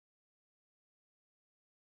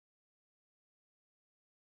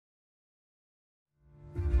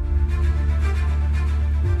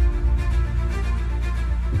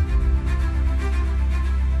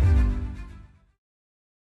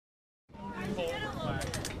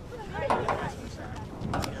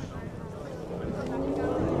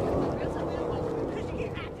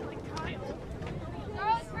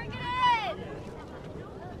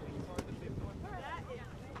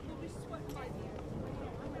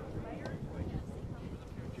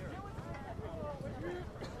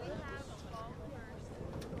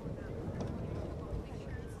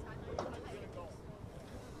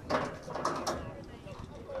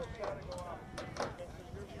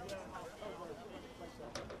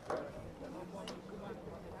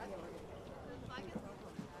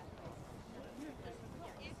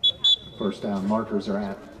First down markers are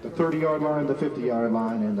at the 30-yard line, the 50-yard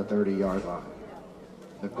line, and the 30-yard line.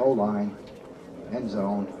 The goal line, end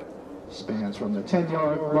zone, spans from the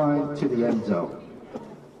 10-yard line to the end zone.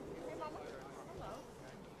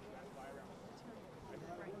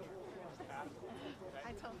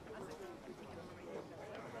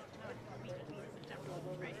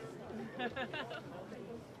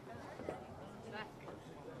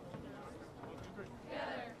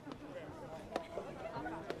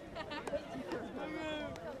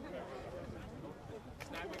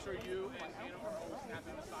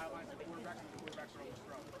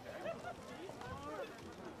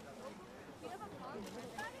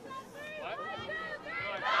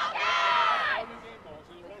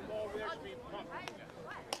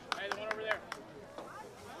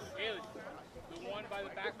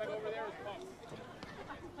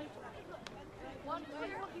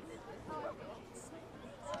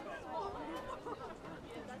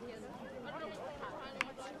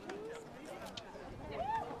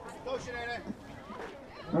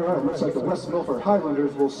 All right, looks like the West Milford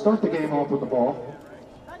Highlanders will start the game off with the ball.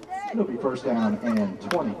 It'll be first down and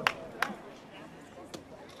 20.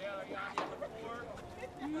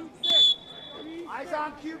 Eyes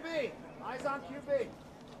on QB. Eyes on QB.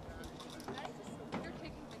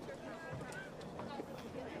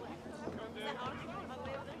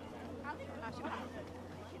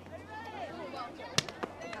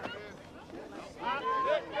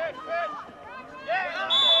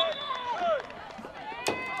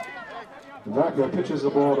 Wagner pitches the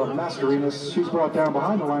ball to Mascarenas. She's brought down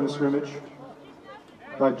behind the line of scrimmage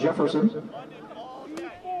by Jefferson.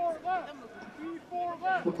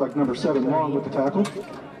 Looked like number 7 Long with the tackle.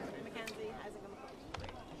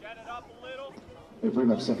 They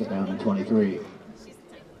bring up second down and 23.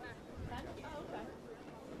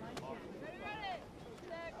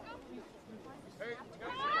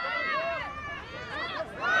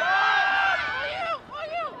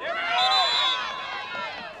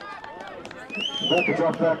 Walker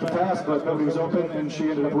dropped back to pass, but nobody was open, and she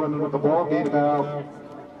ended up running with the ball. Gained about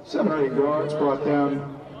 7 or 8 yards, brought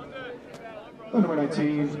down number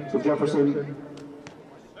 19 for Jefferson,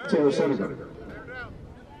 Taylor Senator.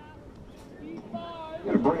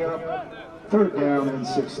 Going to bring up third down and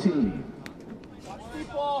 16.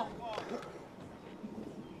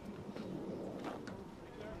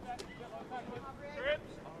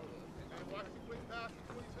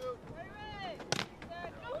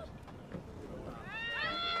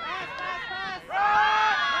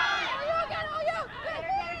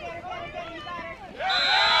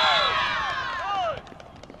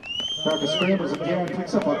 Back to scrambles again,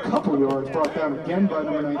 picks up a couple yards, brought down again by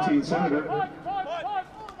number 19, Senator.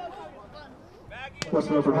 West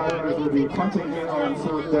Milford Highlanders will be punting here on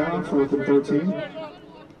third down, 4th and 13.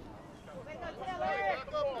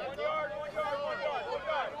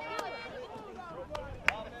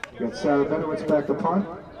 Got Sarah Benowitz back to punt.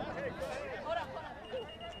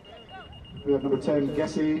 We have number 10,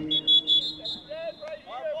 Gessie.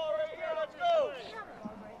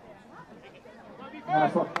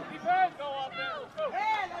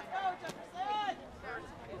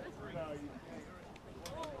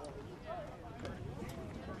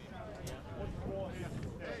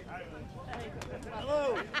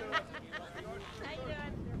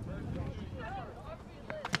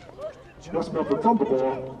 West Milford fumble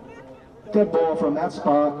ball. Dead ball from that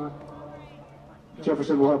spot.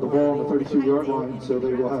 Jefferson will have the ball on the 32-yard line, so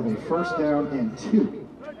they will have a first down and 2.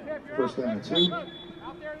 First down and 2. Out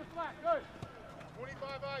there in the flat, good.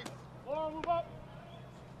 25 ice. Hold on, move up.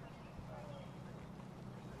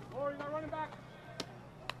 Lori, you got running back.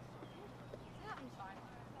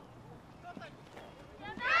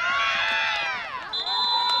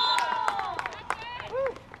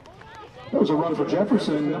 That was a run for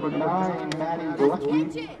Jefferson. Number 9, Maddie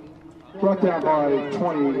Galecki, brought down by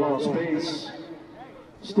 20, lost base.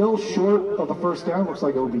 Still short of the first down. Looks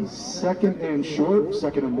like it'll be second and short,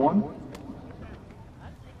 2nd and 1.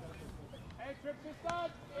 Hey, trip this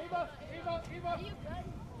side. Eva.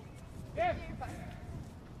 Yes.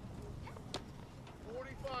 40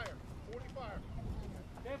 fire.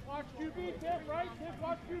 Tiff, watch QB. Tiff, right? Tiff,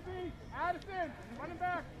 watch QB. Addison, running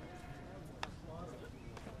back.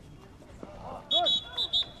 Good.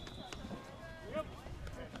 Yep.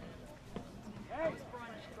 Hey,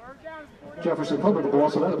 third down. Jefferson fumbled the ball,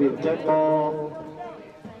 so that'll be a dead ball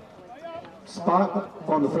spot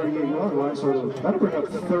on the 38-yard line, so that'll bring up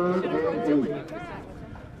 3rd and 8.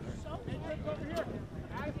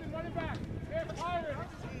 Addison running back. Tiff, Iris.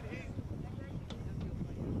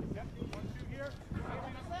 Yep, 1-2 here.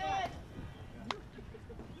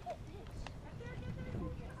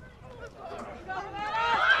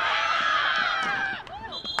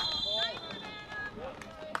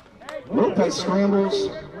 tries scrambles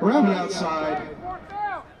around the outside.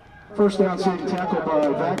 First down being tackled by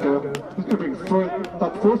Vaca. He's going to bring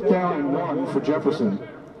up 4th down and 1 for Jefferson.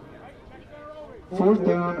 4th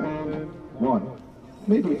down and 1.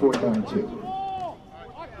 Maybe 4th down and 2.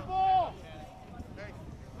 Watch the ball.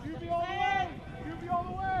 QB all the way. QB all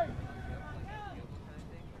the way.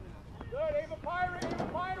 Good. Aim a pirate. Aim a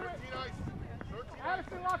pirate.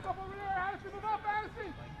 Addison, lock up over there. Addison, move up.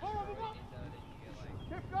 Addison. Move up, move up.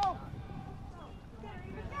 Tip, go.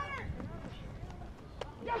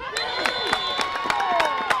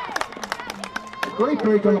 Great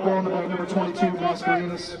break on the ball by number 22,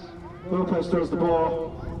 Mascarenas. Lopez throws the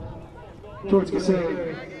ball towards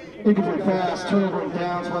Gasset. Incomplete pass, turnover and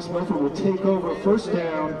downs. West Milford will take over 1st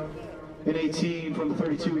down and 18 from the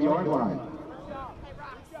 32-yard line.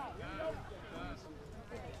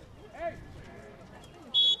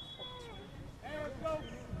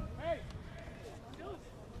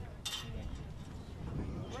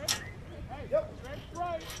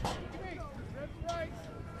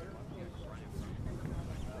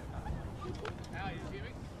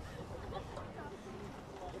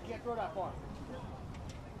 Throw that far.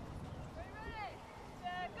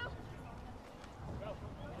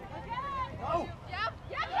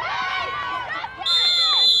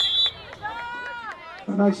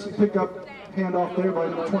 A nice pickup handoff there by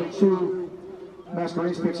number 22.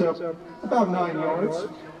 Mascarenas picks up about 9 yards.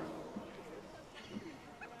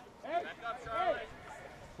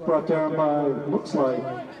 Brought down by, looks like,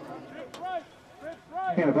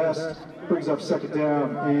 Hannah Best. Brings up 2nd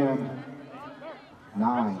down and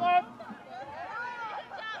 9.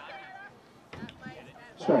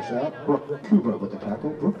 Scratch that. Brooke Kuba with the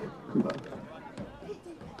tackle. Brooke Kuba.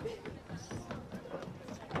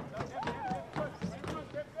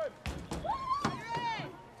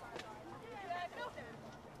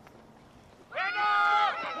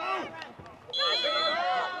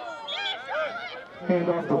 Hand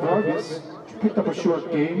off to Vargas. Picked up a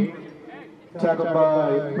short gain. Tackled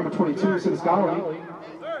by number 22, Sinsgali.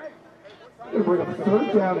 They bring up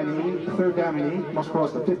 3rd down and 8. 3rd down and 8. Must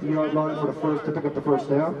cross the 50-yard line for the first to pick up the 1st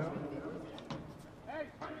down.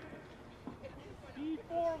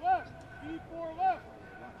 D4 left. D4 left.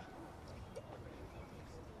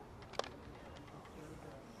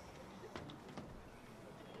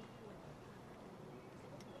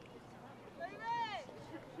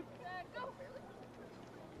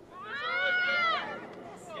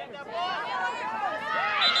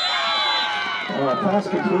 Pass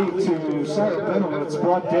complete to Sarah Benham. It's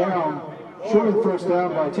brought down, short of the 1st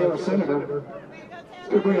down by Taylor Senator. It's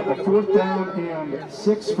going to bring up a 4th down and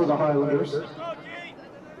 6 for the Highlanders.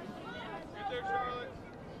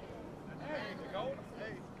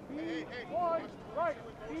 One right.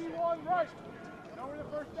 D1 right. Know where the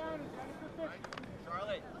 1st down is. That is the 50.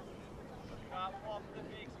 Charlotte, stop off the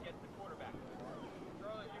bigs, get the quarterback.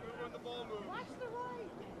 Charlotte, you move when the ball moves. Watch the right.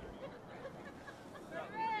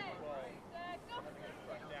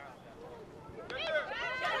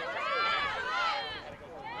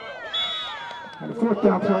 And the 4th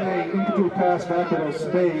down play, incomplete pass back into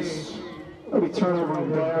space. That'll be turnover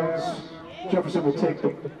and downs. Jefferson will take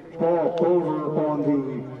the ball over on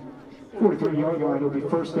the 43-yard line. It'll be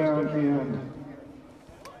 1st down and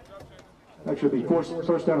actually it'll be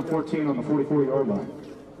 1st down and 14 on the 44-yard line.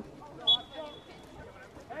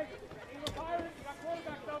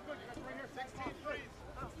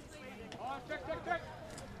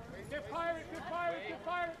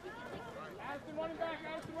 Addison running back.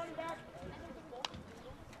 Addison running back.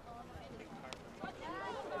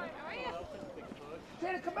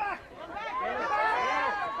 Janet, come back!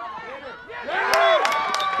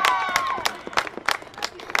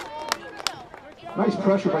 Nice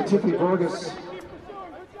pressure by Tiffany Vargas.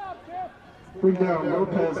 Bring down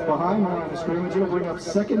Lopez behind the line of scrimmage. It'll bring up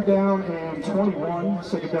 2nd down and 21.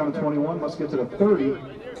 2nd down and 21. Must get to the 30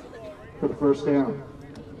 for the 1st down.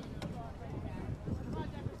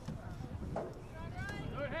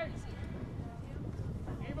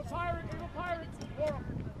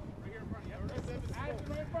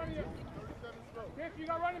 Tiff, you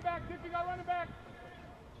got running back. Tiff, you got running back.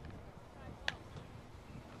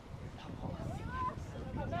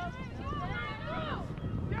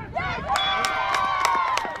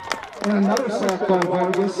 And another sack by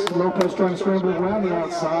Vargas. Lopez trying to scramble around the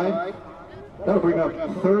outside. That'll bring up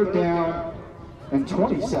 3rd down and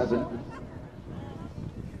 27.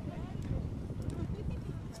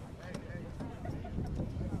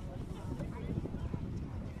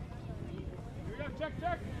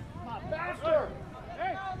 Check. Come on, faster.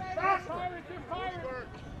 Hey, fast Pirate, Tim Pirate.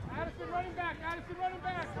 Addison running back.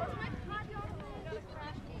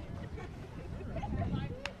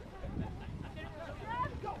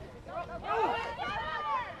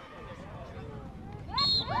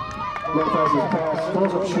 Low passes pass,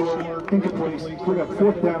 falls up short, incomplete. We got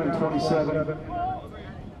 4th down and 27.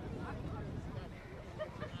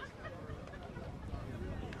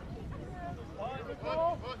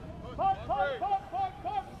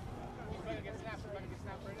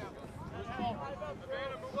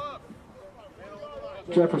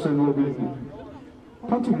 Jefferson will be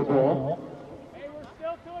punting the ball.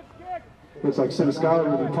 Looks like Siniscala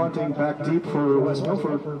will be punting back deep for West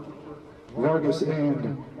Milford, Vargas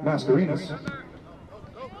and Mascarenas.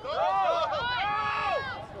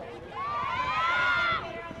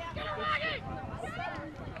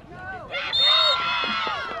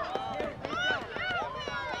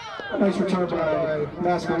 A nice return by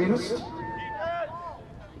Mascarenas.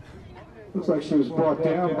 Looks like she was brought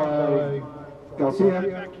down by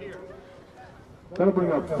Garcia. That'll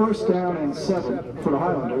bring up 1st down and 7 for the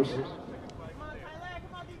Highlanders.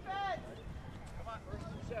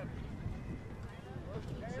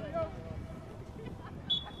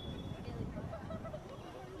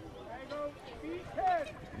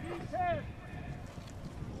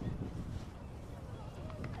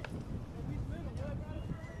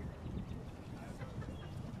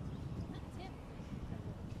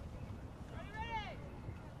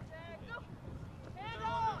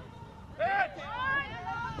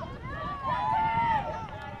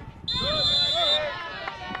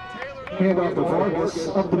 Hand off to Vargas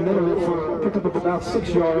up the middle for a pickup of about 6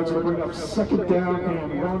 yards. We'll bring up 2nd down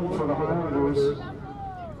and 1 for the Highlanders.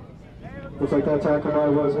 Looks like that tackle by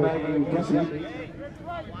was Maggie Gessie.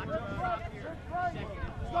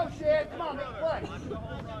 Go, Shan. Come on, make a play.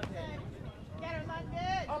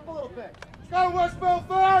 Up a little bit. Go, West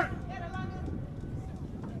Milford!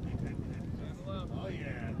 Oh,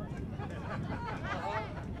 yeah.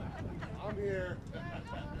 I'm here.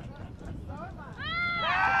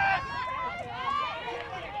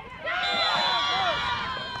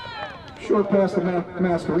 Short pass to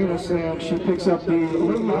Mascarenas, and she picks up the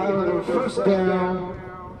Little Highlander 1st down.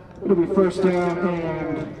 It'll be 1st down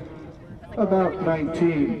and about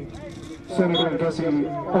 19. Senator and Gessie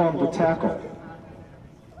on the tackle.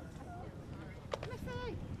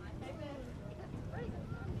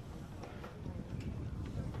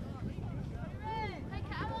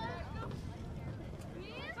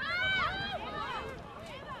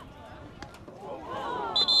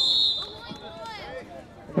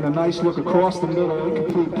 And a nice look across the middle,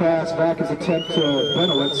 incomplete pass, back his attempt to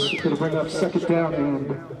Benowitz. Going to bring up 2nd down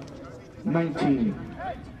and 19.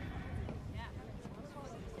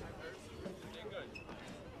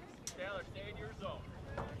 Taylor, stay in your zone.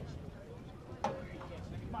 Come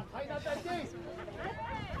on, tighten up that D.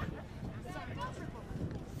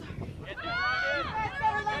 Get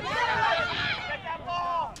that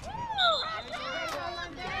ball.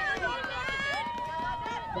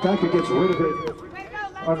 Backer gets rid of it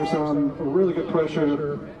under some really good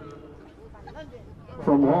pressure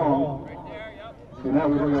from Long. And now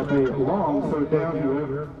we bring up a long 3rd down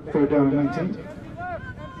here, 3rd down and 19.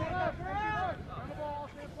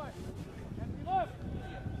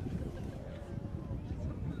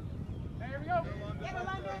 There we go.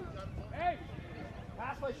 Hey,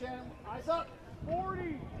 Pass play, Shannon. Eyes up.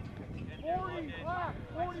 40, flat,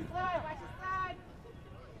 40 flat.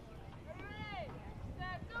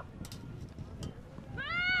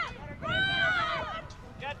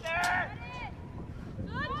 Get there.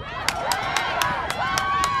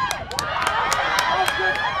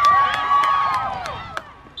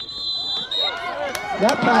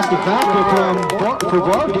 That pass to Valker for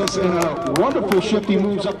Vargas, and a wonderful shift. He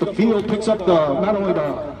moves up the field, picks up not only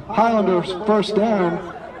the Highlanders' 1st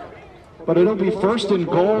down, but it'll be 1st and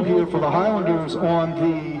goal here for the Highlanders on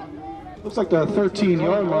the, looks like the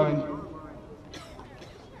 13-yard line.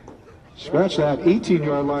 Scratch that,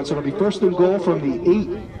 18-yard line, so it'll be 1st and goal from the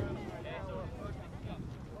 8.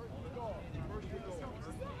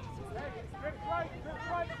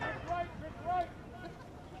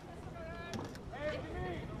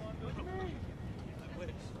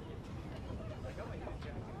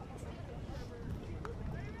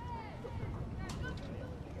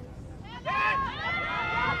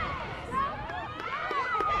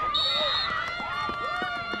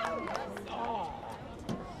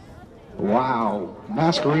 Wow,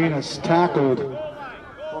 Mascarenas tackled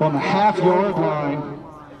on the half-yard line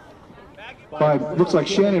by, looks like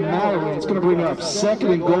Shannon Mallory. It's going to bring up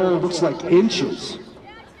 2nd and goal, looks like inches.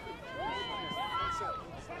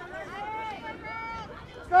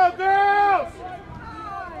 Go, girls!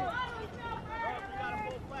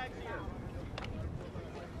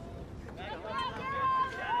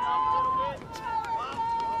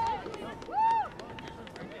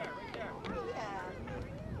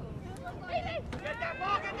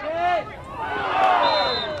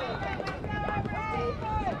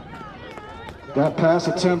 That pass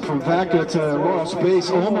attempt from Vaca to lost space,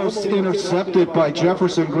 almost intercepted by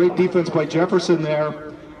Jefferson. Great defense by Jefferson there.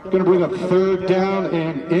 Going to bring up 3rd down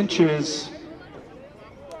and inches.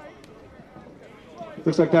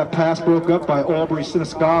 Looks like that pass broke up by Aubrey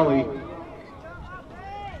Siniscali.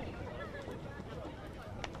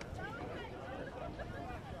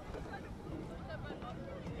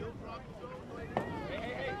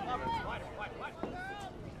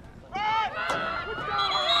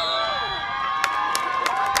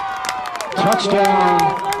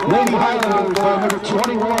 Touchdown, Lady Highlanders by number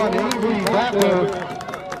 21, Avery Vaca.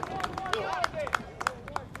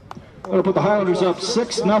 That'll put the Highlanders up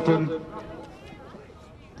 6-0.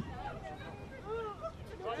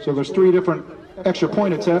 So there's 3 different extra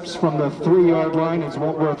point attempts. From the 3-yard line, it's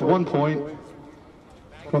worth 1 point.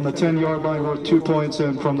 From the 10-yard line, worth 2 points,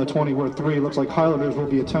 and from the 20, worth 3. It looks like Highlanders will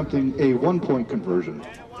be attempting a 1-point conversion.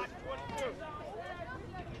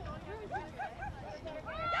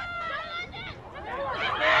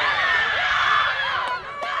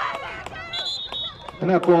 And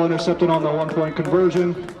that ball intercepted on the 1-point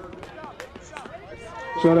conversion.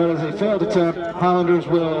 So that is a failed attempt. Highlanders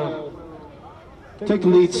will take the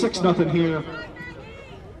lead 6-0 here.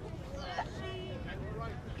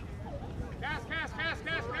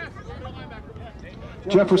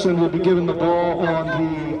 Jefferson will be given the ball on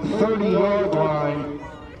the 30-yard line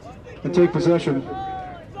and take possession.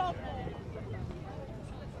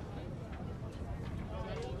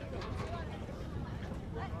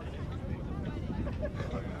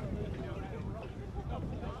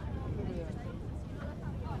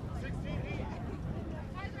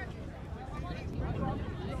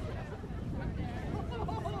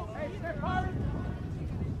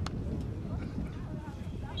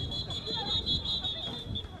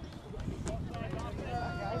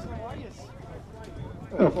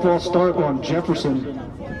 A false start on Jefferson.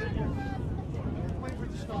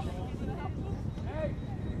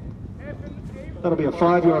 That'll be a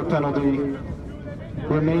 5-yard penalty.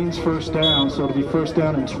 Remains 1st down, so it'll be 1st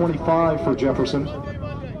down and 25 for Jefferson.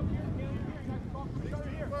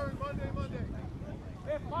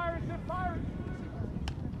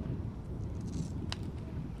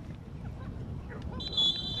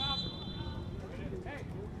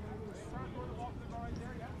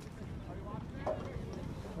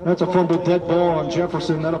 That's a fumbled dead ball on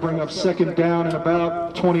Jefferson. That'll bring up 2nd down and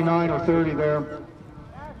about 29 or 30 there.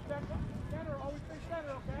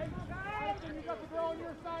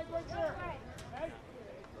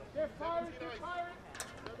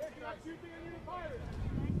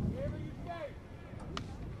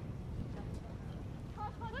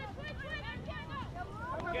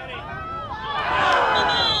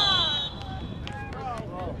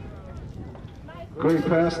 Great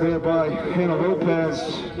pass there by Hannah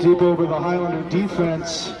Lopez, deep over the Highlander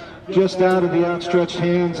defense, just out of the outstretched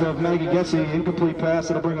hands of Maggie Gessie. Incomplete pass.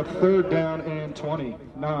 That'll bring up 3rd down and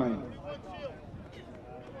 29.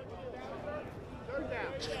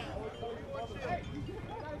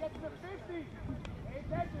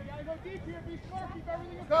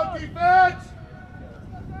 Go defense!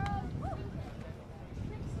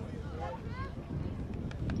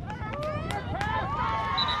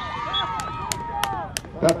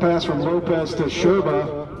 That pass from Lopez to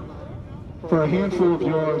Sherba for a handful of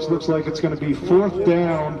yards. Looks like it's going to be 4th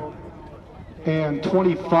down and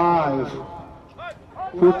 25.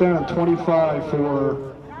 4th down and 25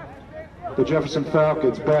 for the Jefferson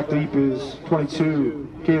Falcons. Back deep is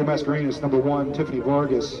 22, Kayla Mascarenas, number 1, Tiffany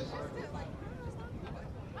Vargas.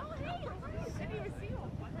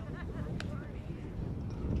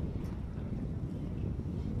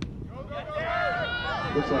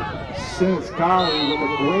 Looks like Siniscali with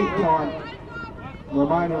a great punt.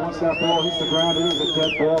 Reminder, once that ball hits the ground, it is a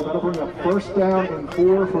dead ball. That'll bring up 1st down and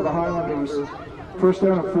 4 for the Highlanders. 1st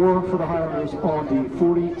down and 4 for the Highlanders on the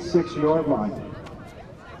 46-yard line.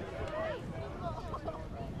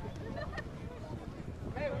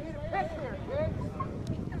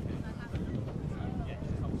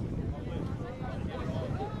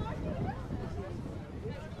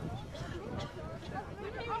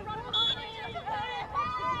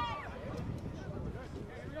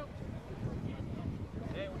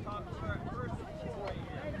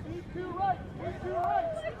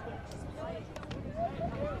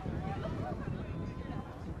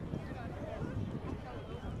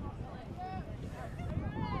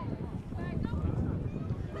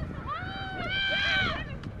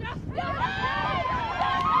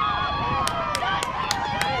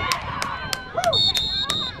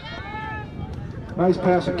 Nice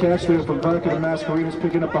pass and catch there from Vaca to Mascarenas,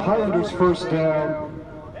 picking up the Highlanders' 1st down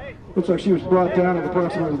Looks like she was brought down at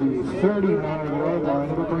approximately the 39-yard line.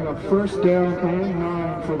 It'll bring up first down and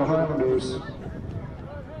 9 for the Highlanders.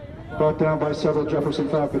 Brought down by several Jefferson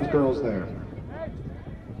Falcons girls there.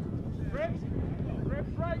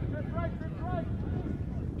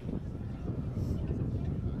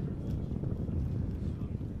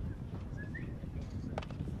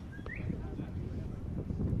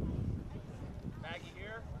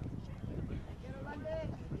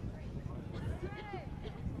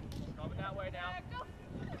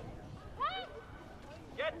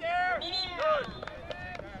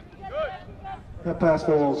 That pass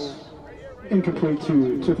falls incomplete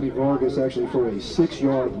to Tiffany Vargas, actually, for a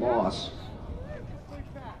 6-yard loss.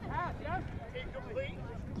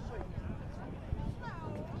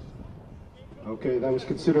 Okay, that was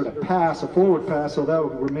considered a pass, a forward pass, so that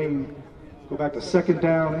would remain, go back to second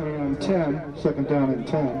down and 10. Second down and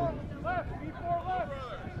 10.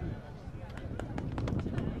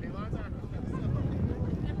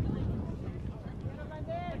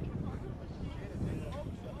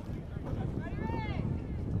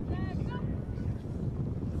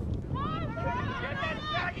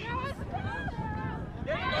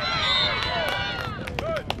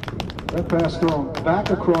 That pass thrown back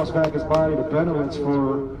across Vaga's body to Benowitz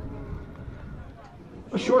for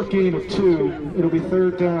a short gain of 2. It'll be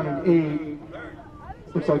third down and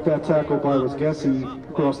 8. Looks like that tackle by was Gessie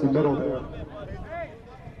across the middle there.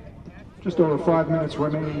 Just over 5 minutes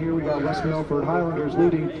remaining here. We got West Milford Highlanders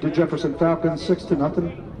leading the Jefferson Falcons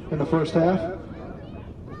 6-0 in the first half.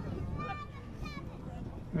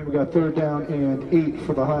 And we got third down and 8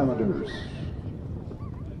 for the Highlanders.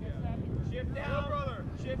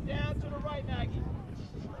 Shift down to the right, Maggie.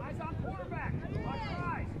 Eyes on quarterback. Watch your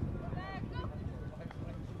eyes.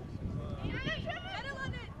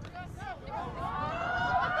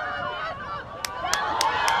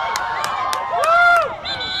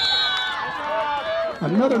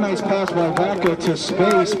 Another nice pass by Vaca to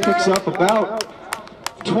space, picks up about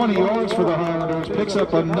 20 yards for the Highlanders, picks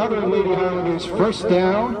up another Lady Highlanders first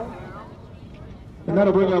down. And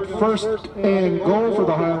that'll bring up first and goal for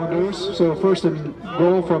the Highlanders. So first and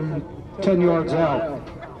goal from 10 yards out.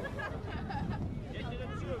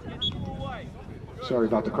 Sorry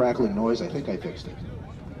about the crackling noise. I think I fixed it.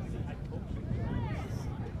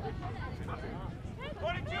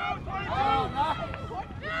 22.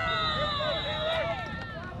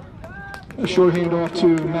 A short handoff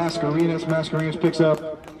to Mascarenas. Mascarenas picks up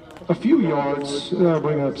a few yards. That'll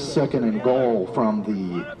bring up second and goal from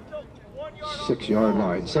the 6-yard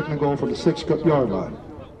line. Second and goal from the 6-yard line.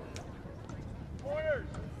 Corners.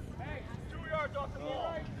 Hey, 2 yards off the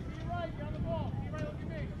ball. Be right, down the ball. Be right, look at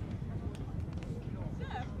me.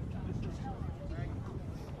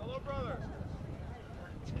 Hello, brother.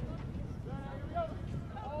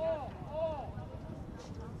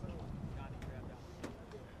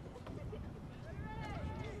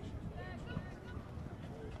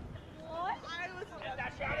 Get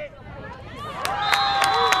that shot in.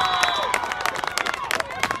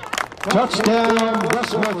 Touchdown,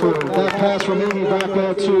 West Milford. That pass from Amy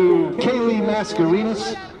Vaca to Kaylee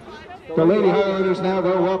Mascarenas. The Lady Highlanders now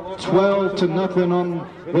go up 12-0 on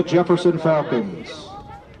the Jefferson Falcons,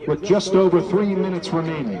 with just over 3 minutes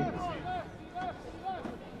remaining.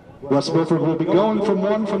 West Milford will be going from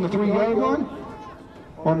the 3-yard line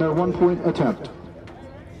on their 1-point attempt.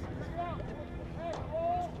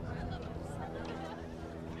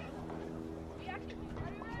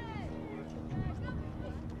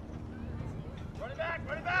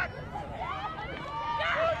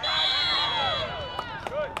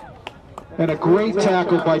 And a great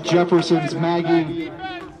tackle by Jefferson's Maggie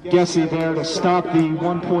Gessie there to stop the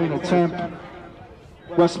 1-point attempt.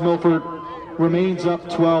 West Milford remains up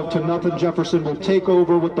 12-0. Jefferson will take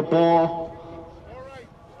over with the ball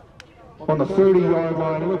on the 30-yard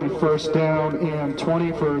line. It'll be first down and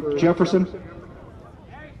 20 for Jefferson.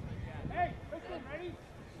 Hey, listen, ready?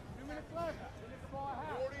 2 minutes left. Finish the ball at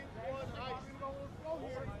half.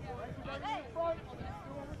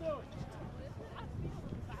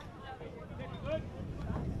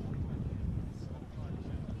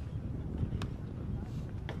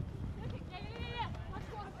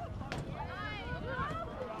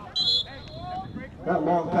 That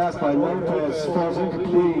long pass by Lopez falls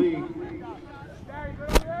incomplete.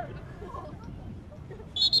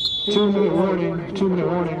 2-minute warning, 2-minute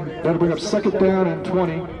warning. That'll bring up second down and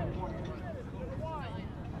 20.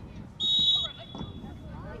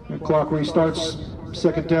 The clock restarts,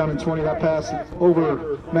 second down and 20. That pass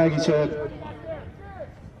over Maggie's head.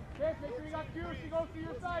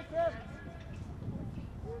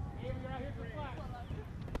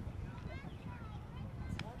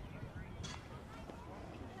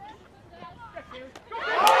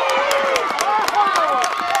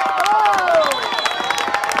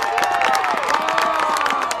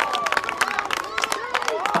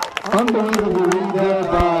 Unbelievable read there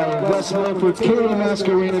by West Milford's Kaylee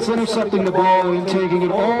Mascarenas, intercepting the ball and taking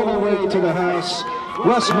it all the way to the house.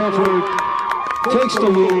 West Milford takes the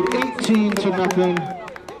lead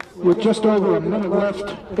 18-0 with just over a minute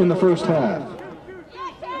left in the first half.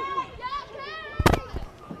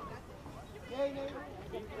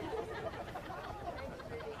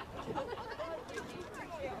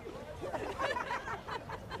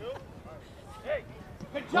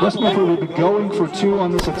 West Milford will be going for 2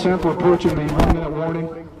 on this attempt. We're approaching the 1-minute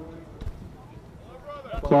warning.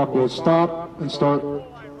 Clock will stop and start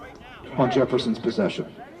on Jefferson's possession.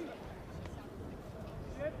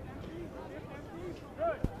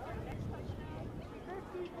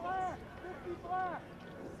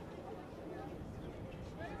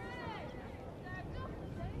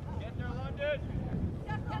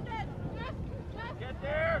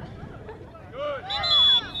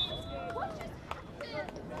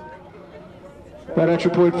 That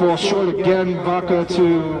entry point falls short again. Vaca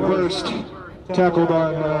to Hurst, tackled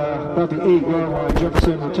on about the 8-yard line.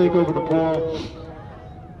 Jefferson will take over the ball.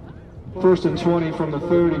 1st and 20 from the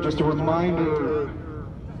 30. Just a reminder,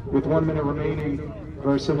 with 1 minute remaining,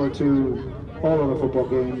 very similar to all other football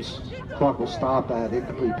games, clock will stop at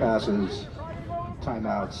incomplete passes,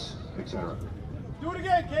 timeouts, etc. Do it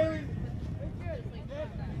again, Kaylee.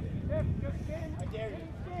 I dare you.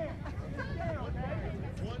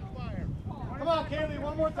 Come on, Kaylee,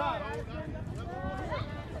 one more time. Ash,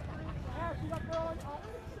 you got girl on,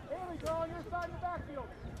 Haley, girl on your side in the backfield.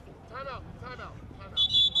 Timeout.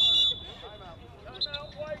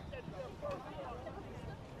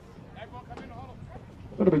 Everyone come in the huddle.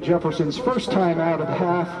 That'll be Jefferson's first time out of the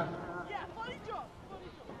half,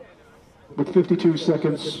 with 52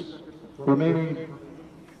 seconds remaining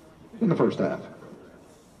in the first half.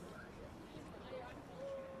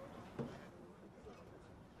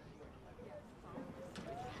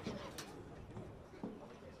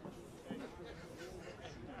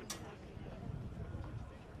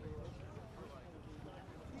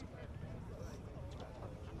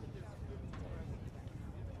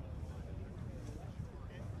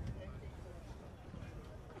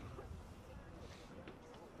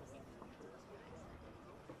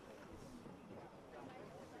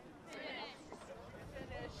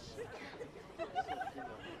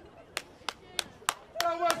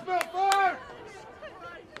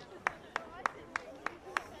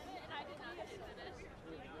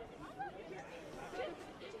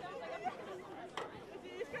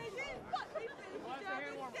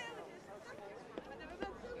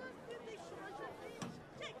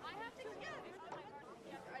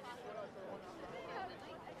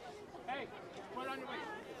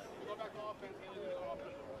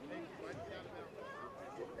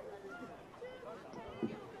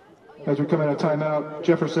 As we come out of timeout,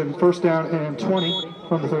 Jefferson first down and 20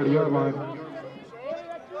 from the 30-yard line.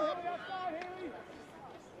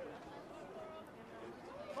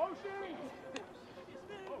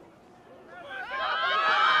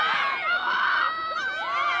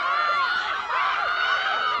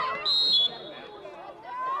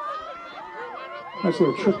 Nice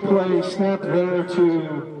little trick play, snap there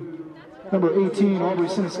to number 18, Aubrey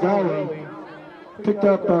Sinisgali. Picked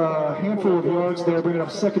up a handful of yards there, bringing up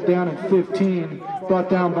 2nd down and 15. Brought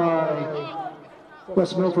down by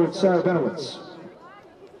West Milford, Sarah Benowitz.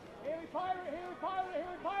 Haley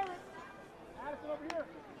Pirate. Addison over here.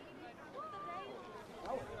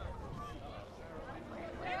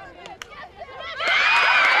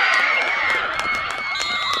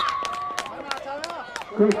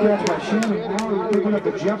 Great catch by Shannon Alley, picking up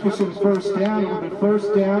the Jefferson first down. It will be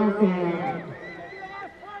first down and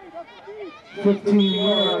 15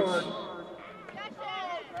 yards.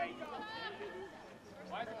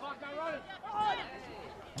 Why is the clock not running?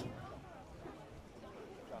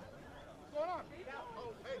 What's going on?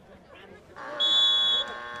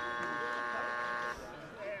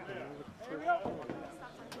 Here we go.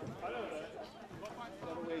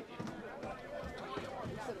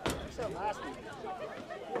 You said last week.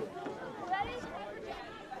 Ready?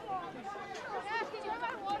 Ash, can you have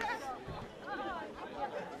my water?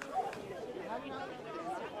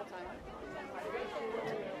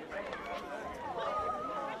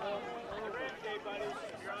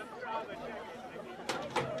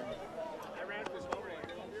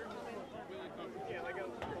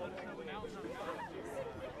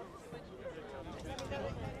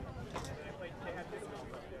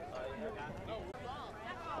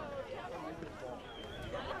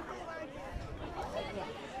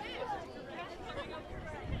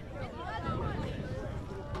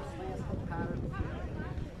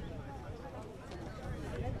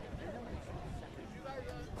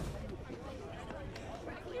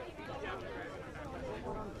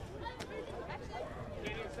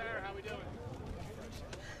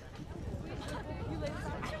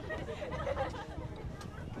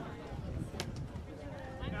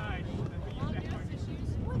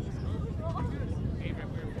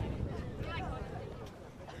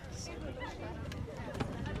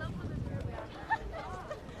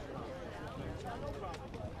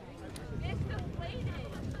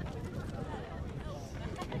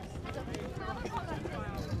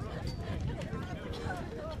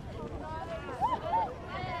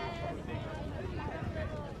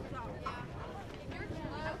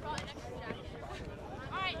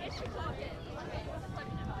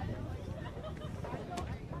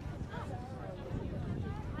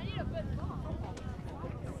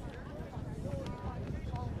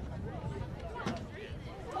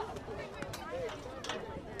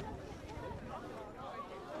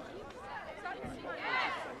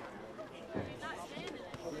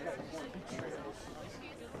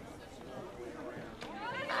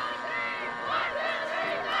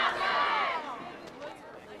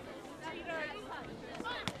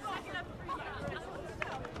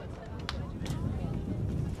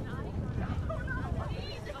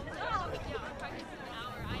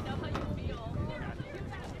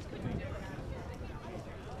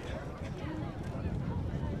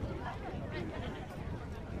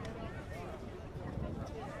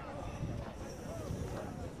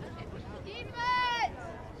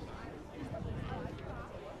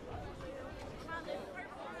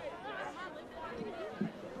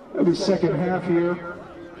 That'll be second half here.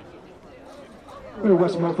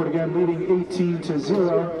 West Milford again leading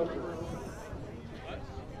 18-0.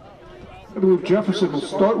 I believe Jefferson will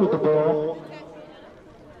start with the ball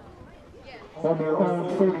on their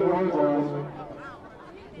own 30-yard line.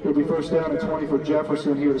 It'll be first down and 20 for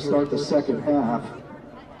Jefferson here to start the second half.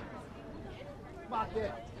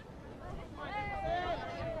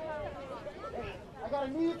 I got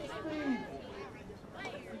a need for speed.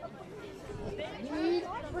 Need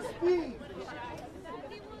for speed.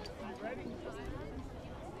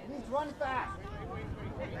 Needs run fast.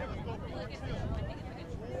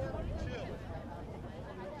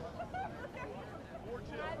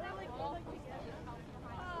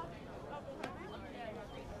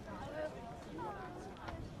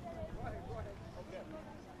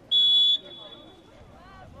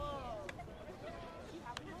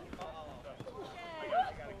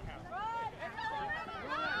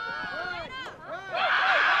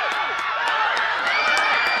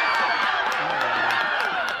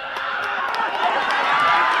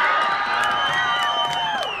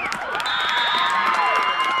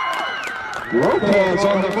 Lopez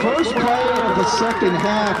on the first play of the second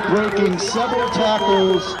half, breaking several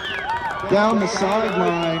tackles down the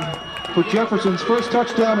sideline for Jefferson's first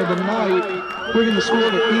touchdown of the night, bringing the score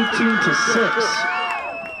to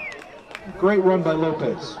 18-6. Great run by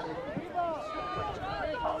Lopez.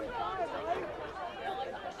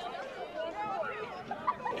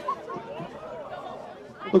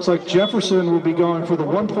 Looks like Jefferson will be going for the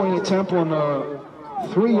one-point attempt on the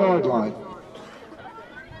 3-yard line.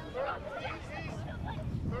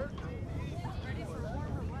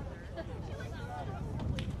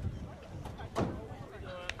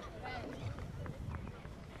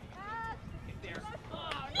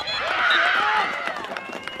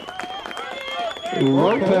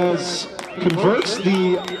 Lopez converts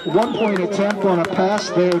the one-point attempt on a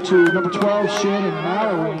pass there to number 12, Shannon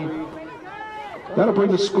Mallory. That'll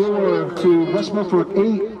bring the score to West Milford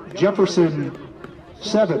 8, Jefferson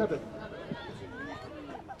 7.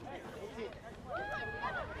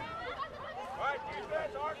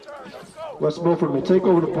 West Milford will take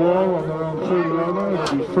over the ball on their own 30-yard line.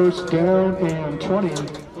 It'll be first down and 20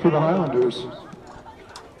 for the Highlanders.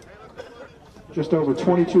 Just over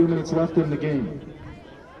 22 minutes left in the game.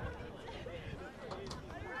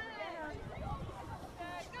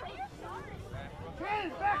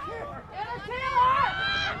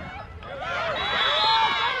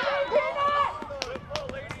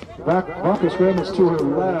 Marcus Ramos to her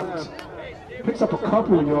left, picks up a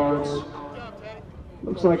couple of yards.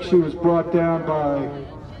 Looks like she was brought down by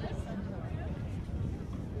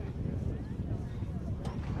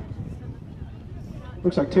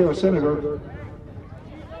Taylor Senator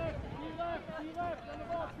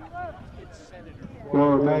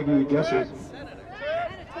or Maggie Gesser.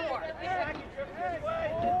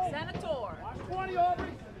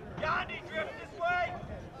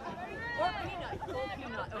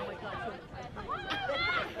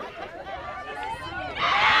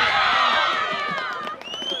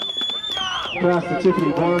 Pass to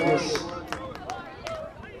Tiffany Vargas.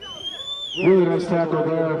 Really nice tackle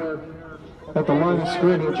there at the line of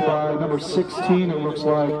scrimmage by number 16, it looks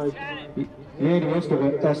like,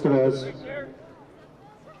 Yandy Estevez.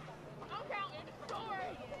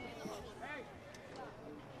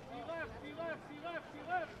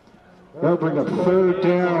 That'll bring up third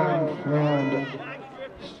down and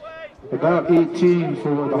about 18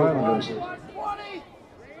 for the Highlanders.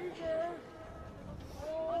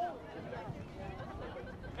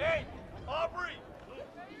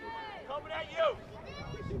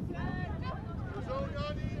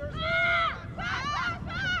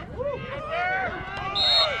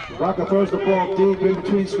 Rocca throws the ball deep in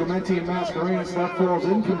between Scramenti and Mascarenas. That falls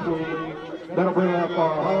incomplete. That'll bring up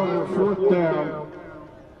Highlander fourth down.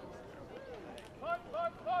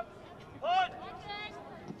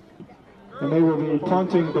 And they will be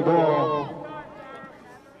punting the ball.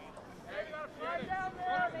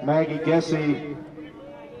 Maggie Gessie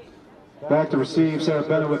back to receive. Sarah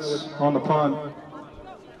Benowitz on the punt.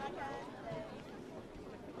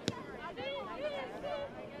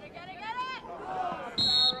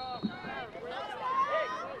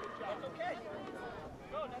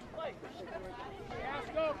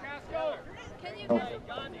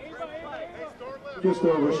 Just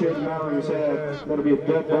over Shannon Mallory's head. That'll be a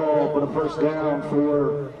dead ball, but a first down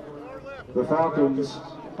for the Falcons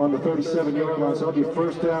on the 37-yard line. So it'll be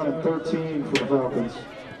first down and 13 for the Falcons.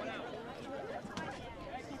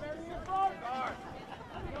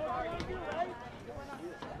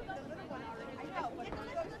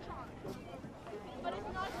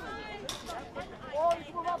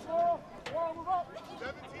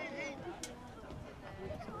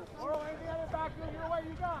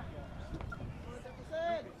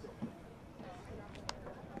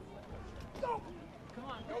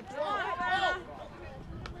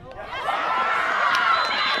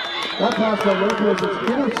 That pass by Lopez is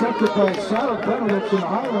intercepted by Sarah Benowitz and the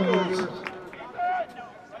Highlanders.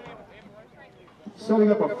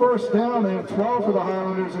 Setting up a first down and 12 for the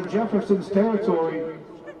Highlanders in Jefferson's territory.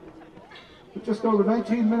 With just over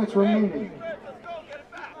 19 minutes remaining.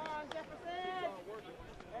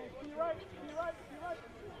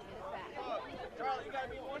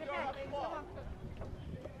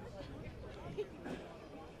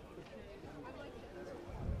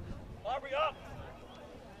 Aubrey up!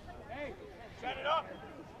 Hey, set it up!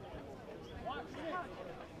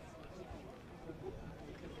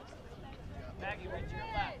 Maggie, right to your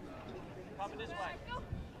left. Coming this way.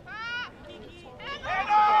 Stand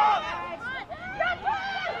up!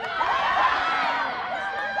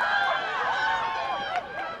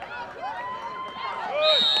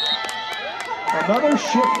 Another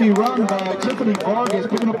shifty run by Tiffany Vargas,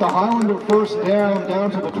 picking up the Highlander first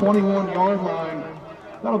down to the 21-yard line.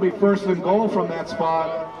 That'll be first and goal from that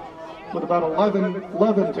spot with about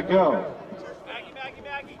 11 to go. Maggie.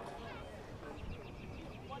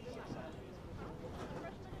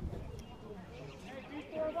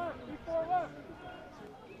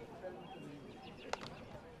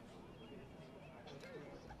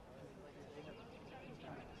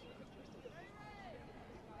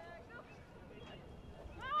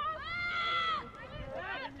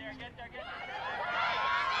 Get there.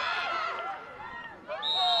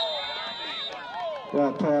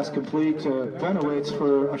 That pass complete to Benowitz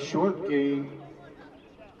for a short gain.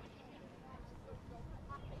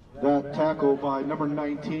 That tackle by number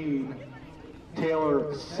 19,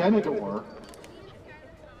 Taylor Senador.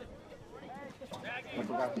 I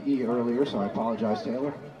forgot the E earlier, so I apologize,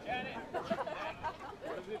 Taylor.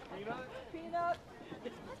 Peanut.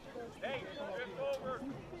 Hey, drift over.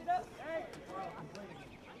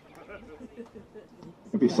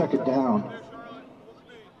 It'll be second down.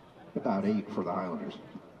 About 8 for the Highlanders.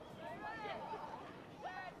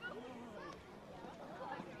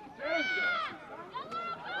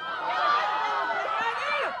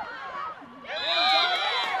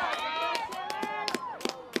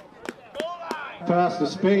 Pass the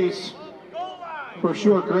space for a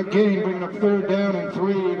short gain, bringing up third down and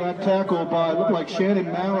 3. That tackle by, looked like Shannon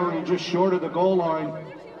Mallory, just short of the goal line.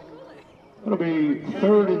 It'll be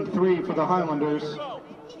 3rd and 3 for the Highlanders. Maggie,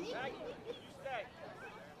 you stay.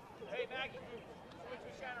 Hey, Maggie, switch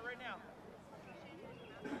with Shannon right now.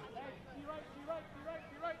 Be right.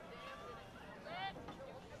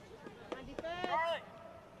 Charlie,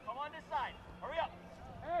 come on this side. Hurry up.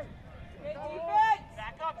 Hey,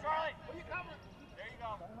 Back up, Charlie. Where you coming? There you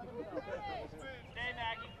go. Stay,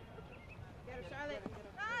 Maggie. Get her, Charlotte.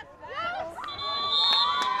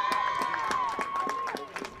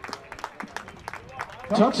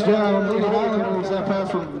 Touchdown, Lady Highlanders. That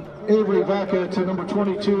pass from Avery Vaca to number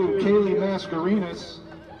 22, Kaylee Mascarinas.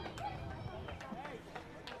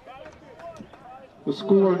 The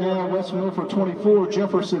score now, West Milford 24,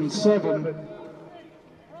 Jefferson 7.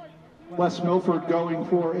 West Milford going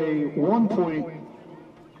for a 1-point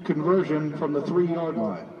conversion from the 3-yard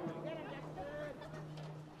line.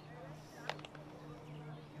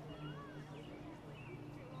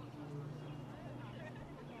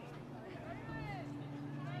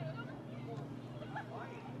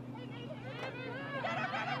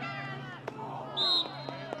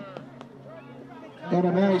 And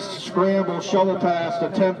a nice scramble, shovel pass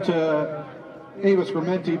attempt to Avis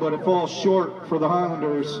Gramenti, but it falls short for the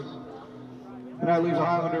Highlanders. And that leaves the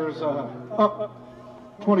Highlanders up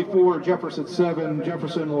 24, Jefferson 7.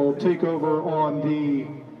 Jefferson will take over on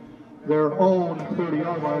their own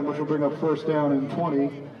 30-yard line, which will bring up first down and 20.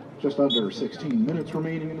 Just under 16 minutes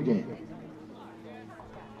remaining in the game.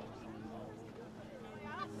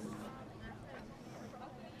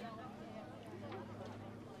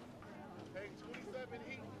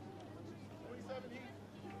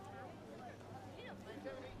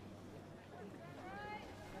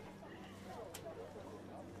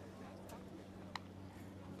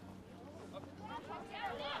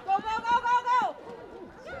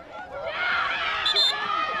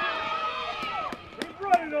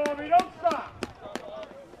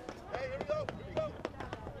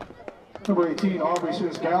 Number 18, Aubrey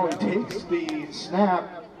Galley takes the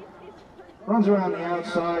snap, runs around the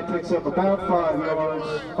outside, picks up about 5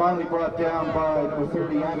 yards, finally brought down by number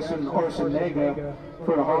 30, Addison Arsenega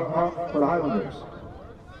for the Highlanders.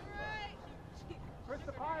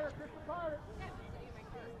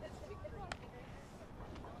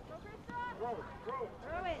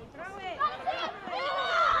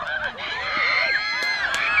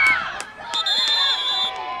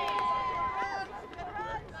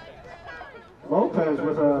 Lopez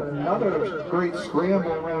with a another great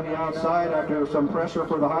scramble around the outside after some pressure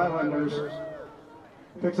for the Highlanders.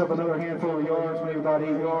 Picks up another handful of yards, maybe about 8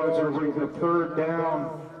 yards, over the third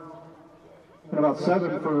down. And about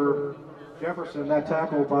 7 for Jefferson. That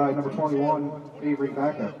tackle by number 21, Avery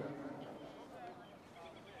Vaca.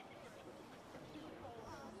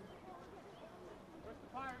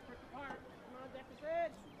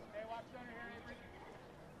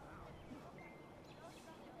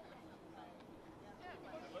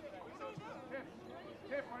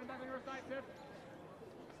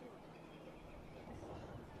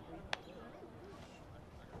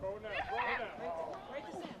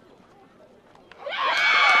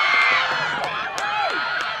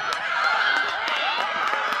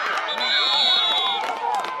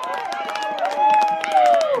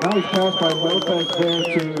 Nice pass by Lopez there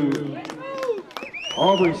to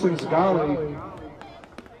Aubrey Sinsgali.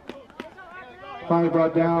 Finally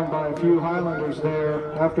brought down by a few Highlanders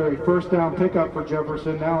there after a first down pickup for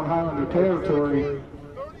Jefferson, now in Highlander territory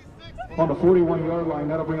on the 41-yard line.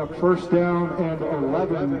 That'll bring up first down and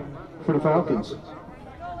 11 for the Falcons.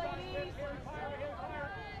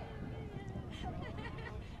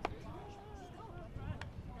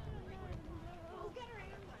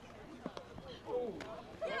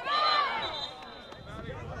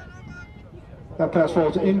 That pass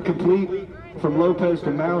falls incomplete from Lopez to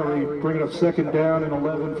Mallory, bringing up second down and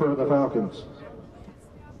 11 for the Falcons.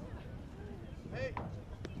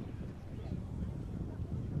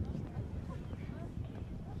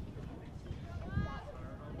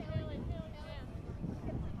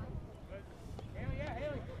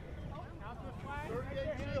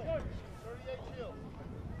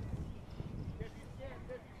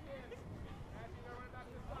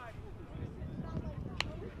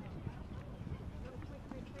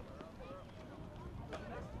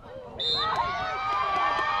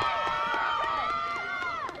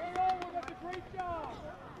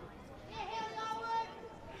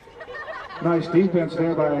 Nice defense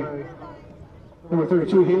there by number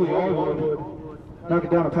 32, Haley Allwood. Knocking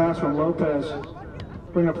down a pass from Lopez.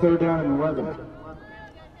 Bring up third down and 11.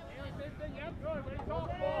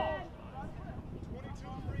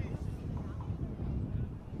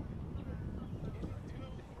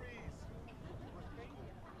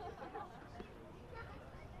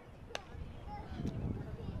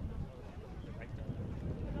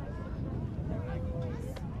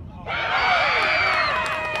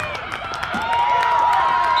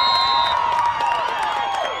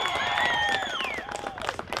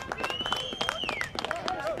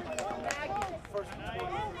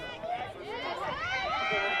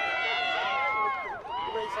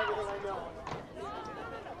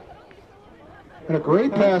 And a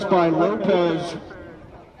great pass by Lopez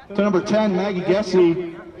to number 10, Maggie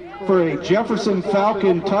Gessie, for a Jefferson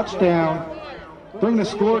Falcon touchdown, bringing the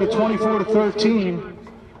score to 24-13.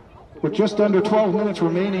 With just under 12 minutes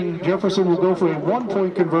remaining, Jefferson will go for a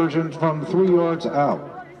 1-point conversion from 3 yards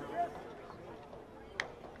out.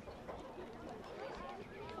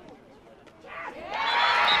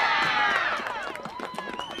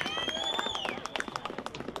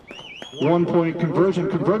 One-point conversion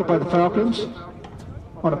converted by the Falcons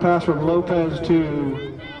on a pass from Lopez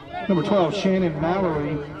to number 12, Shannon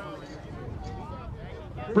Mallory.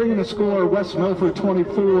 Bringing the score, West Milford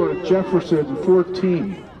 24, Jefferson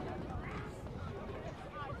 14.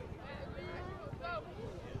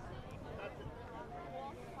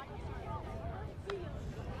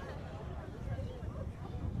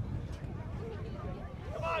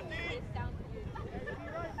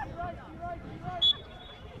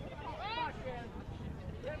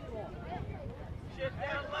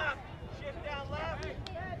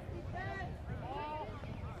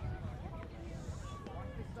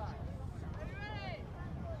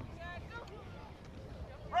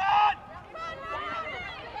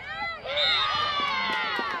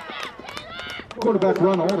 Quarterback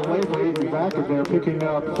run all the way for Avery Vaca there, picking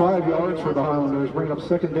up 5 yards for the Highlanders, bringing up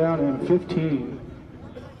second down and 15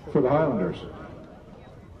 for the Highlanders.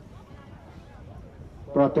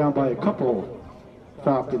 Brought down by a couple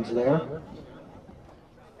Falcons there.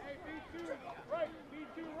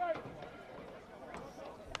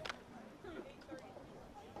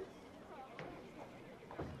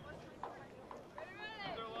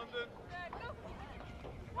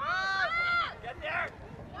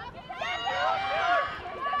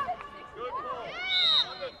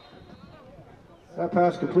 That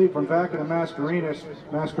pass complete from Vaca to Mascarenas.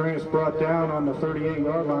 Mascarenas brought down on the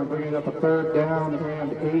 38-yard line, bringing up a third down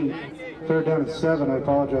and 8. Third down and 7, I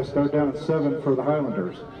apologize. Third down and 7 for the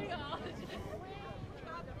Highlanders.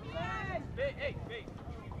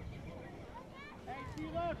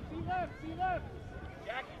 See left.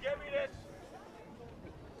 Jackie, get me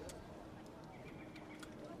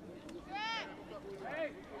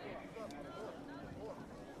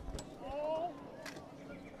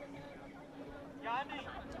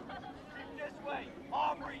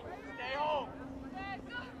Stay home.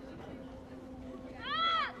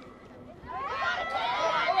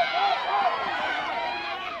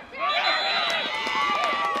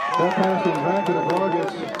 That pass is back to the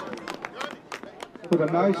Vargas with a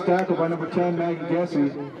nice tackle by number 10, Maggie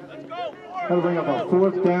Gessie. That'll bring up a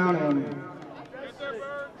 4th down and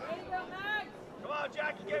Come on,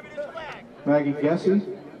 Jackie, give me this flag. Maggie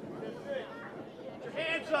Gessie.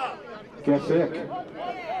 Hands up. Gessick.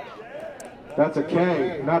 That's a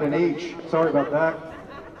K, not an H. Sorry about that.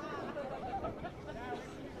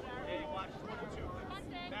 Hey, watch 22.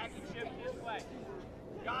 Back and shift this way.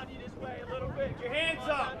 Gandhi this way a little bit. Your hands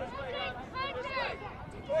up. This way, Gandhi. This way.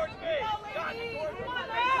 Towards me. Gandhi, towards me.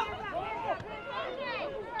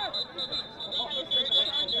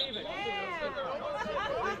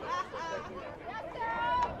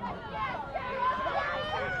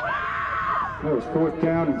 That was 4th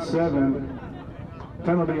down and 7.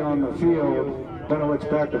 Penalty on the field. Benowitz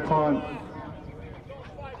back to punt.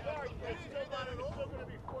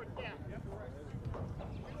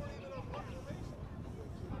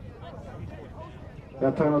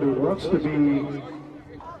 That penalty looks to be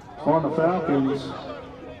on the Falcons.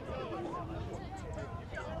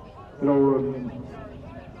 It'll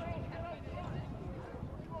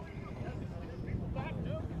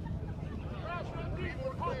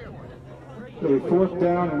a 4th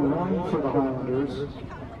down and 1 for the Highlanders.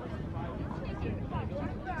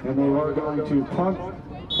 And they are going to punt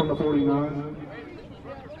from the 49.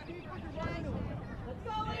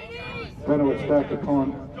 Benowitz back to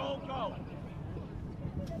punt. Don't go.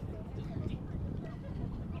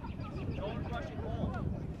 Don't rush it home.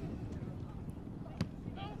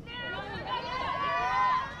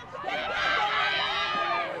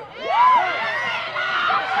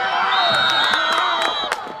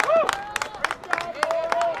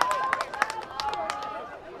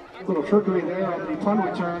 Little trickery there on the punt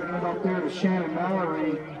return, and up there to Shannon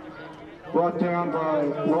Mallory, brought down by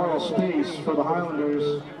Laurel Space for the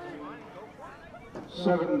Highlanders.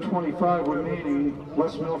 7:25 remaining.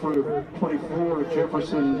 West Milford 24,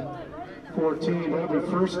 Jefferson 14. That'll be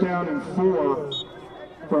 1st down and 4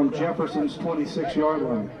 from Jefferson's 26-yard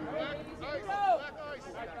line.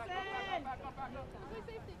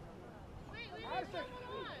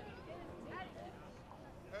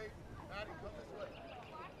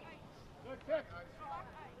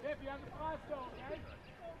 Tip, you have the flag still, okay?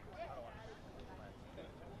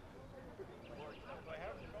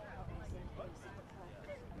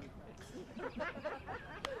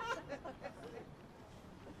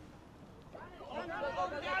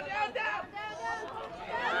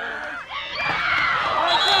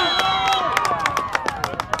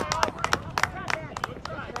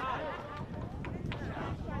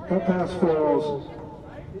 That pass falls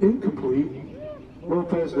incomplete.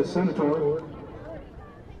 Lopez the Senator.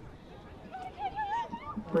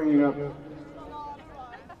 Bringing up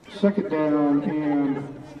 2nd down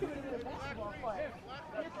and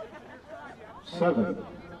 7.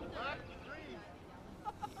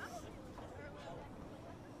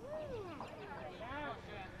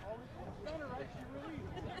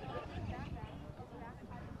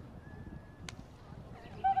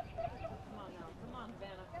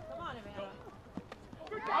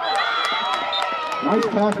 Nice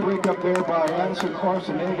pass break up there by Addison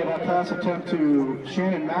Arsenega. That pass attempt to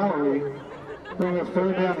Shannon Mallory. Bringing up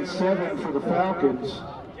 3rd down and 7 for the Falcons.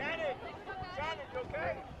 Janet, you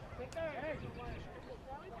okay?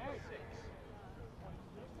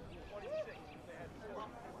 26. They had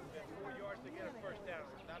 4 yards to get a 1st down.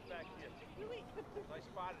 Not back here. I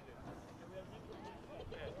spotted it.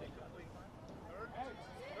 Yeah, they complete.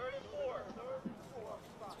 3rd and 4.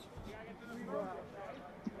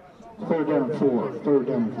 3rd down and 4. 3rd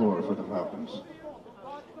down and 4 for the Falcons.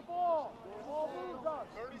 Watch the ball. The ball moves us.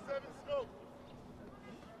 37 scope.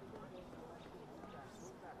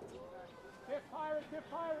 Tip pirate, tip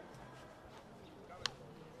pirate.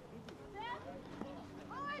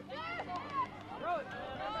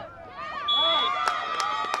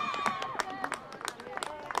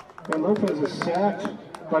 And Lopez is sacked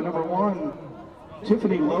by number 1,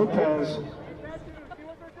 Tiffany Lopez.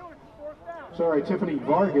 Sorry, Tiffany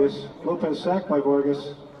Vargas. Lopez sacked by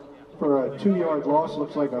Vargas for a 2-yard loss.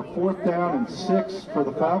 Looks like a 4th down and 6 for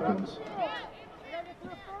the Falcons.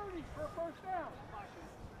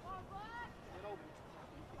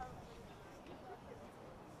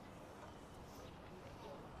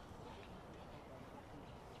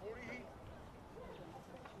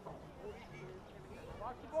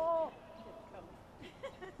 Watch the ball.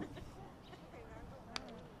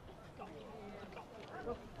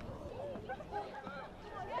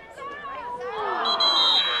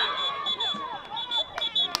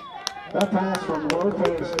 That pass from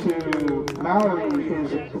Lopez to Mallory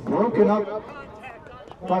is broken up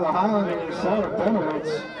by the Highlanders. Sarah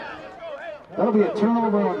Benowitz. That'll be a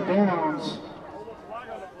turnover on downs.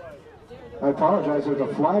 I apologize, there's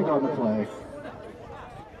a flag on the play.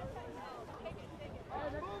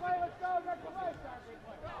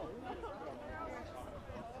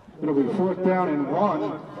 It'll be 4th down and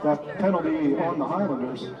 1. That penalty on the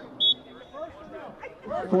Highlanders.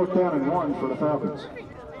 4th down and 1 for the Falcons.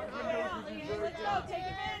 Let's go, take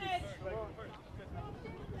advantage.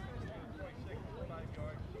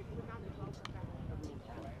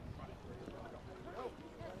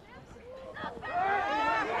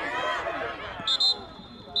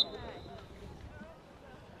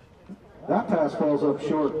 That pass falls up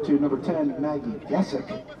short to number 10, Maggie Gessick.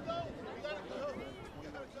 Girls,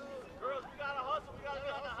 we gotta hustle, we gotta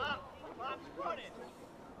get on the hop. Hop's running.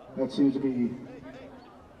 That seems to be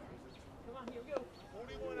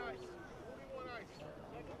 41 ice. 41 ice.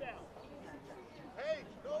 Second down. Hey,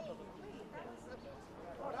 go.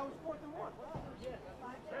 Oh, that was 4th and 1. Yeah.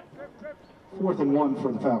 4th and 1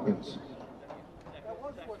 for the Falcons. That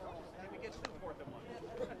was 4th and 1. Maybe it gets to 4th and 1.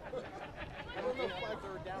 I don't know if flags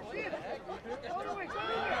are down.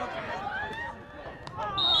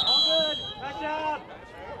 All good. Good job.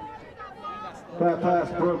 That pass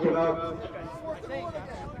broken up.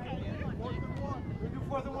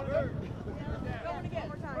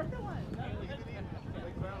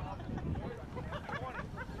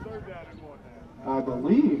 I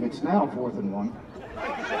believe it's now 4th and 1.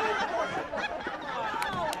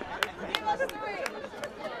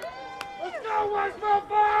 Let's go, West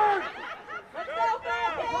Milford! Let's go,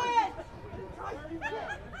 Falcons!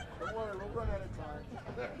 Don't worry, we'll run out of time.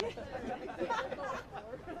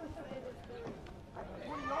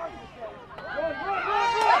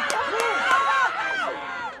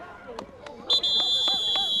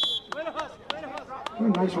 A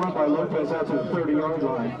nice run by Lopez out to the 30-yard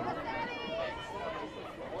line.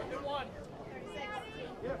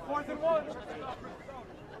 4th and 1.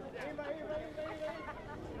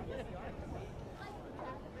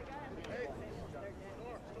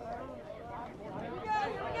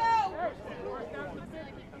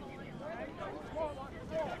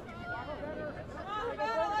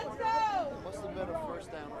 Must have been a 1st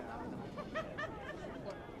down on that.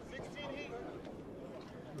 16 heat.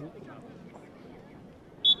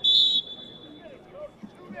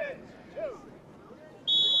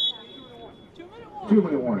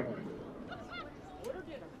 2-minute warning.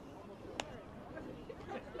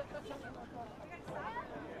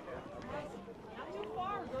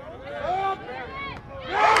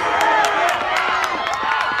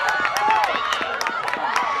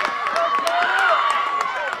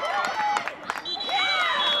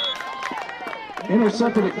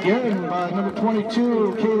 Intercepted again by number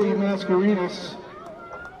 22, Kaylee Mascarinas.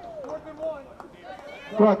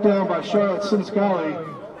 Brought down by Charlotte Sinscali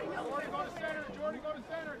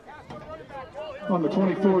on the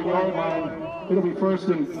 24-yard line. It'll be 1st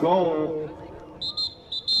and goal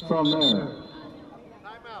from there.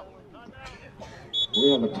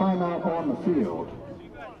 We have a timeout on the field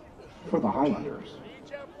for the Highlanders.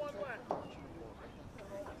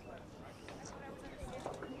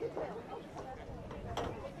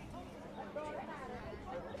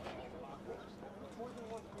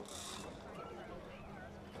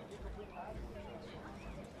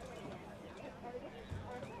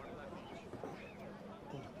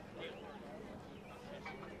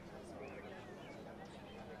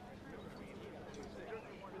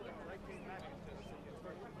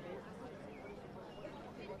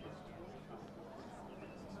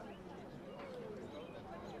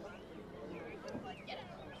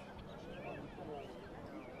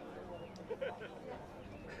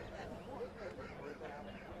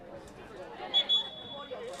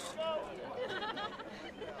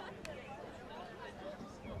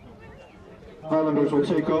 Highlanders will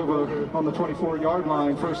take over on the 24-yard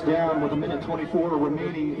line, 1st down with 1:24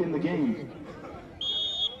 remaining in the game.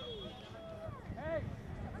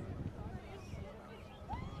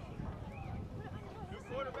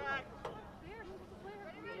 Quarterback.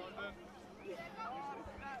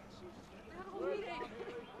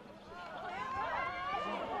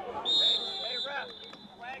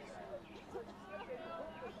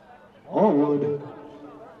 Allwood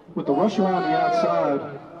with the rush around the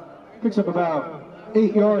outside. Picks up about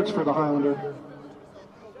 8 yards for the Highlander.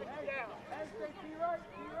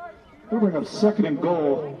 They'll bring up 2nd and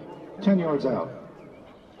goal, 10 yards out.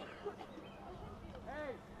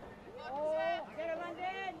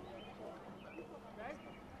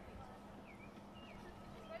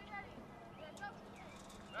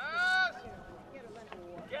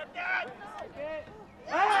 Get that!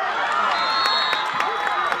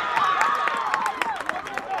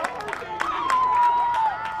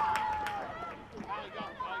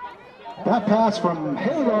 That pass from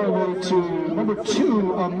Halo to number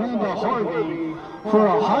 2, Amanda Harvey, for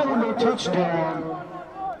a Highlander touchdown.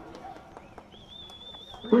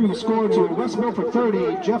 Bringing the score to West Milford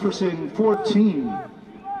 30, Jefferson 14.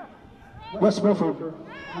 West Milford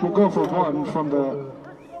will go for 1 from the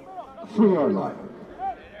 3-yard line.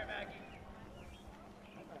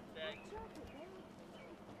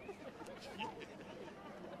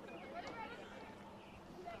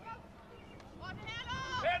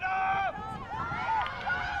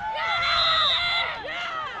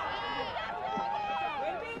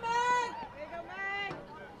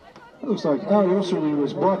 It looks like Al-Yosri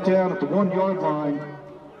was brought down at the 1-yard line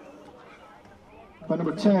by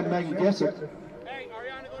number 10, Maggie Gessick. Hey,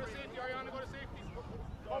 Ariana, go to safety. Ariana, go to safety.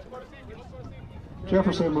 Go to safety. Let's go to safety.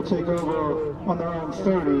 Jefferson will take over on their own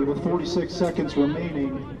 30 with 46 seconds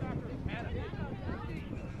remaining.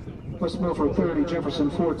 West Milford 30, Jefferson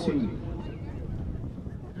 14.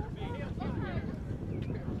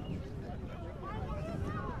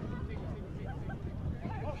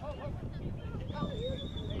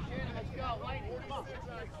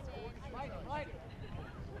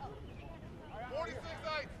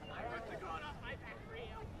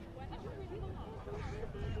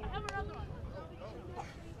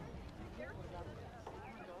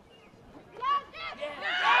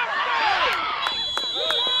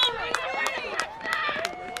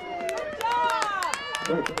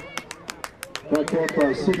 That catch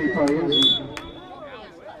by Sidney Paese.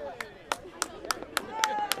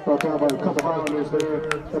 Brought down by a couple Highlanders there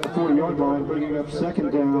at the 40-yard line, bringing up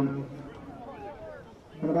 2nd down.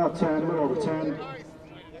 And about 10, a little over 10.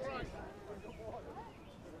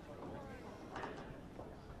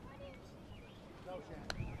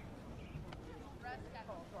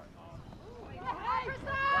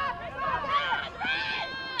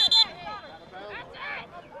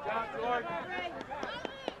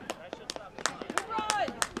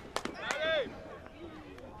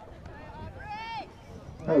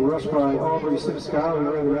 Hey, rush by Aubrey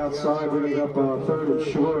Sinscali on the outside, bringing up 3rd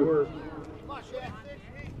and short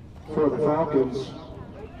for the Falcons.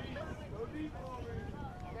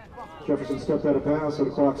 Jefferson stepped out of bounds, so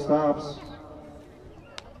the clock stops.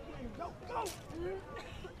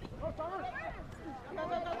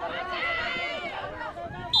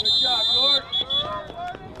 Good job, George.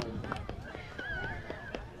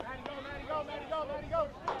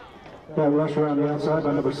 That rush around the outside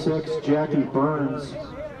by number 6, Jackie Burns.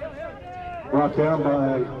 Brought down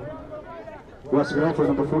by West Milford,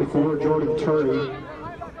 number 44, Jordan Turley.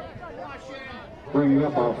 Bringing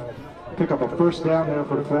up pick up a 1st down there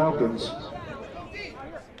for the Falcons.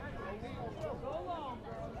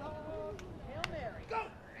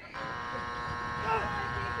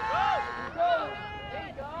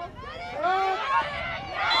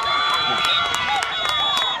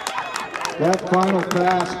 That final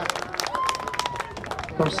pass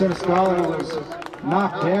from Siniscali was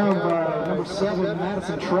knocked down by number 7,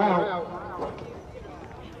 Madison Trout.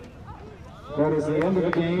 That is the end of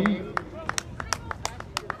the game.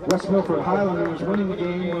 West Milford Highlanders winning the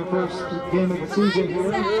game, their first game of the season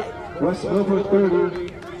here. West Milford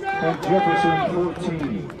 30 and Jefferson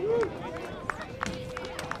 14.